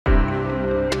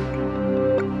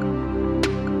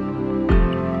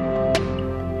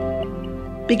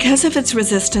Because of its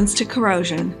resistance to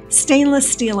corrosion,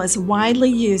 stainless steel is widely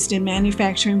used in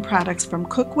manufacturing products from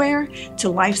cookware to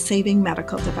life-saving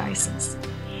medical devices.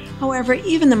 However,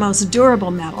 even the most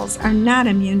durable metals are not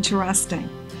immune to rusting.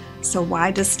 So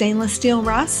why does stainless steel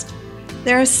rust?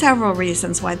 There are several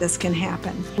reasons why this can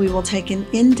happen. We will take an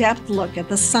in-depth look at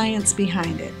the science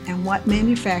behind it and what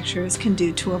manufacturers can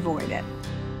do to avoid it.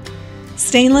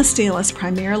 Stainless steel is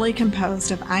primarily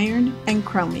composed of iron and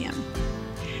chromium.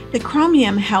 The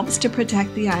chromium helps to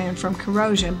protect the iron from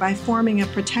corrosion by forming a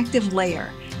protective layer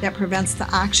that prevents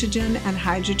the oxygen and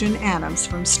hydrogen atoms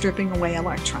from stripping away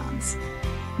electrons.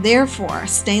 Therefore,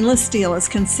 stainless steel is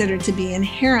considered to be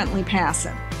inherently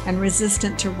passive and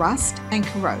resistant to rust and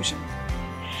corrosion.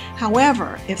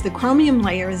 However, if the chromium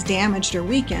layer is damaged or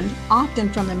weakened,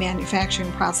 often from the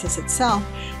manufacturing process itself,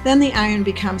 then the iron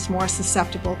becomes more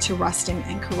susceptible to rusting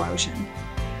and corrosion.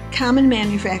 Common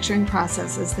manufacturing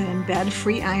processes that embed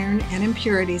free iron and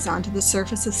impurities onto the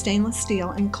surface of stainless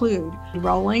steel include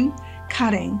rolling,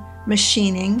 cutting,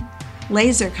 machining,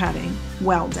 laser cutting,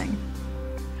 welding.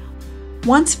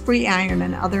 Once free iron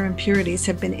and other impurities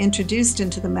have been introduced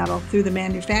into the metal through the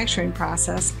manufacturing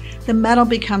process, the metal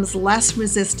becomes less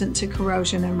resistant to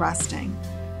corrosion and rusting.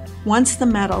 Once the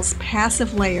metal's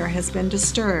passive layer has been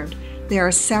disturbed, there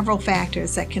are several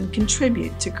factors that can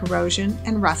contribute to corrosion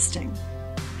and rusting.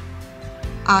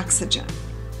 Oxygen.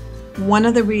 One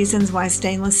of the reasons why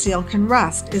stainless steel can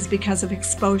rust is because of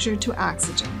exposure to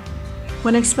oxygen.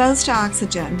 When exposed to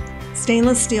oxygen,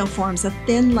 stainless steel forms a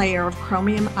thin layer of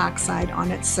chromium oxide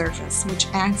on its surface, which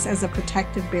acts as a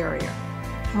protective barrier.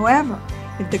 However,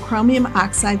 if the chromium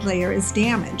oxide layer is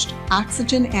damaged,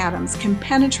 oxygen atoms can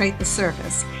penetrate the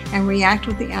surface and react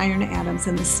with the iron atoms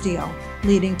in the steel,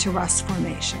 leading to rust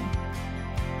formation.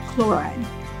 Chloride.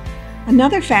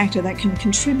 Another factor that can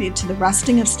contribute to the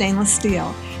rusting of stainless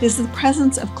steel is the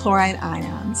presence of chloride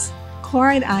ions.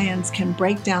 Chloride ions can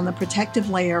break down the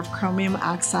protective layer of chromium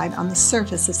oxide on the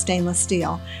surface of stainless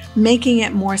steel, making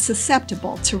it more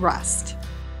susceptible to rust.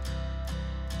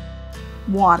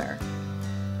 Water.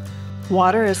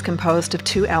 Water is composed of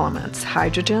two elements,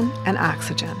 hydrogen and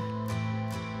oxygen.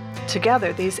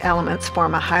 Together, these elements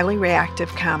form a highly reactive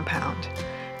compound.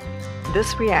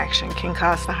 This reaction can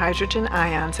cause the hydrogen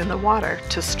ions in the water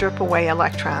to strip away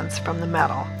electrons from the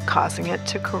metal, causing it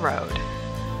to corrode.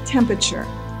 Temperature.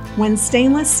 When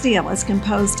stainless steel is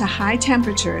composed to high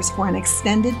temperatures for an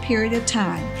extended period of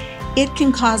time, it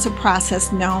can cause a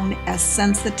process known as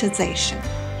sensitization.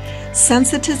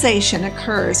 Sensitization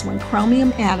occurs when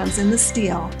chromium atoms in the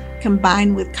steel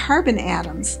combine with carbon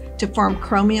atoms to form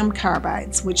chromium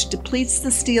carbides, which depletes the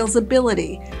steel's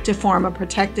ability to form a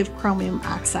protective chromium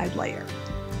oxide layer.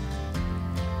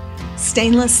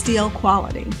 Stainless steel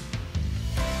quality.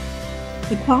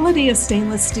 The quality of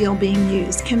stainless steel being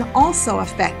used can also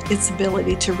affect its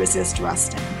ability to resist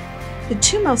rusting. The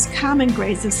two most common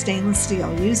grades of stainless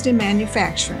steel used in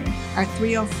manufacturing are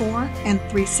 304 and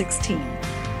 316.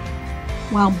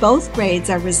 While both grades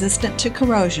are resistant to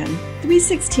corrosion,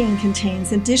 316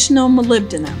 contains additional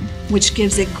molybdenum, which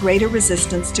gives it greater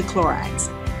resistance to chlorides.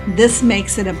 This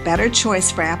makes it a better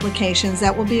choice for applications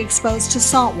that will be exposed to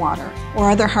salt water or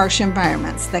other harsh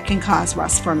environments that can cause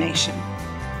rust formation.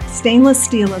 Stainless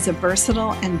steel is a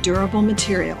versatile and durable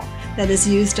material that is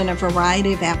used in a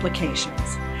variety of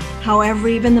applications. However,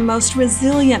 even the most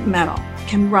resilient metal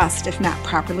can rust if not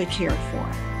properly cared for.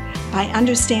 By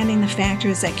understanding the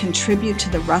factors that contribute to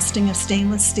the rusting of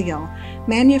stainless steel,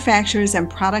 manufacturers and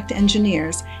product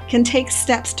engineers can take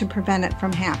steps to prevent it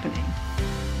from happening.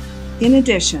 In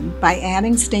addition, by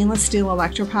adding stainless steel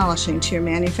electropolishing to your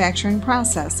manufacturing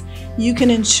process, you can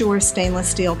ensure stainless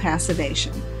steel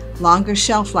passivation, longer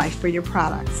shelf life for your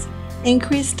products,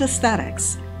 increased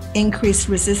aesthetics, increased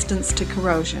resistance to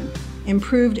corrosion,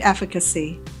 improved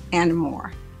efficacy, and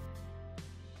more.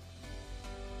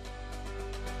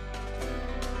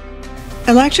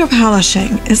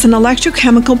 Electropolishing is an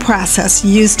electrochemical process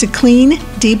used to clean,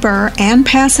 deburr, and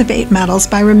passivate metals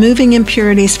by removing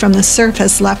impurities from the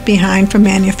surface left behind from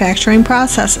manufacturing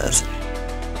processes.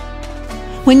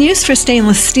 When used for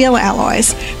stainless steel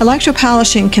alloys,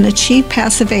 electropolishing can achieve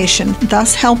passivation,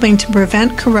 thus helping to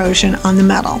prevent corrosion on the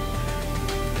metal.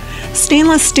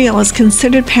 Stainless steel is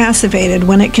considered passivated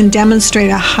when it can demonstrate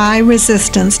a high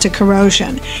resistance to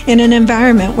corrosion in an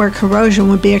environment where corrosion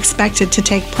would be expected to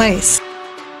take place.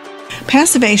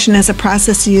 Passivation is a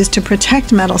process used to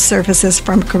protect metal surfaces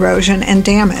from corrosion and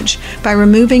damage by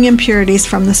removing impurities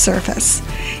from the surface.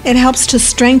 It helps to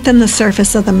strengthen the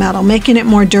surface of the metal, making it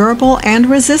more durable and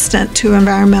resistant to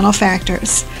environmental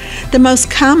factors. The most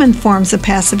common forms of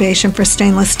passivation for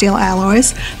stainless steel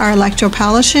alloys are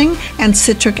electropolishing and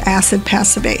citric acid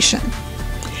passivation.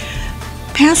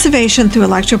 Passivation through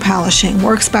electropolishing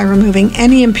works by removing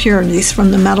any impurities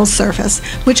from the metal surface,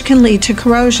 which can lead to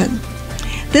corrosion.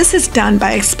 This is done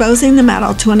by exposing the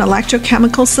metal to an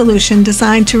electrochemical solution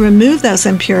designed to remove those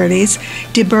impurities,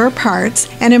 deburr parts,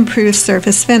 and improve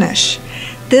surface finish.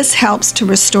 This helps to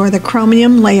restore the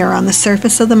chromium layer on the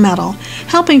surface of the metal,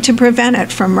 helping to prevent it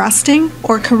from rusting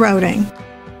or corroding.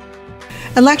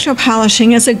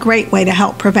 Electropolishing is a great way to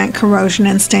help prevent corrosion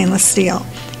in stainless steel.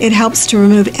 It helps to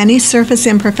remove any surface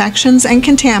imperfections and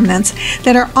contaminants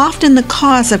that are often the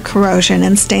cause of corrosion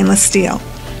in stainless steel.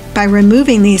 By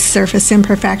removing these surface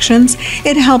imperfections,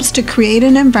 it helps to create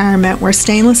an environment where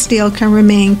stainless steel can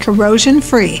remain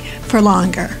corrosion-free for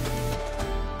longer.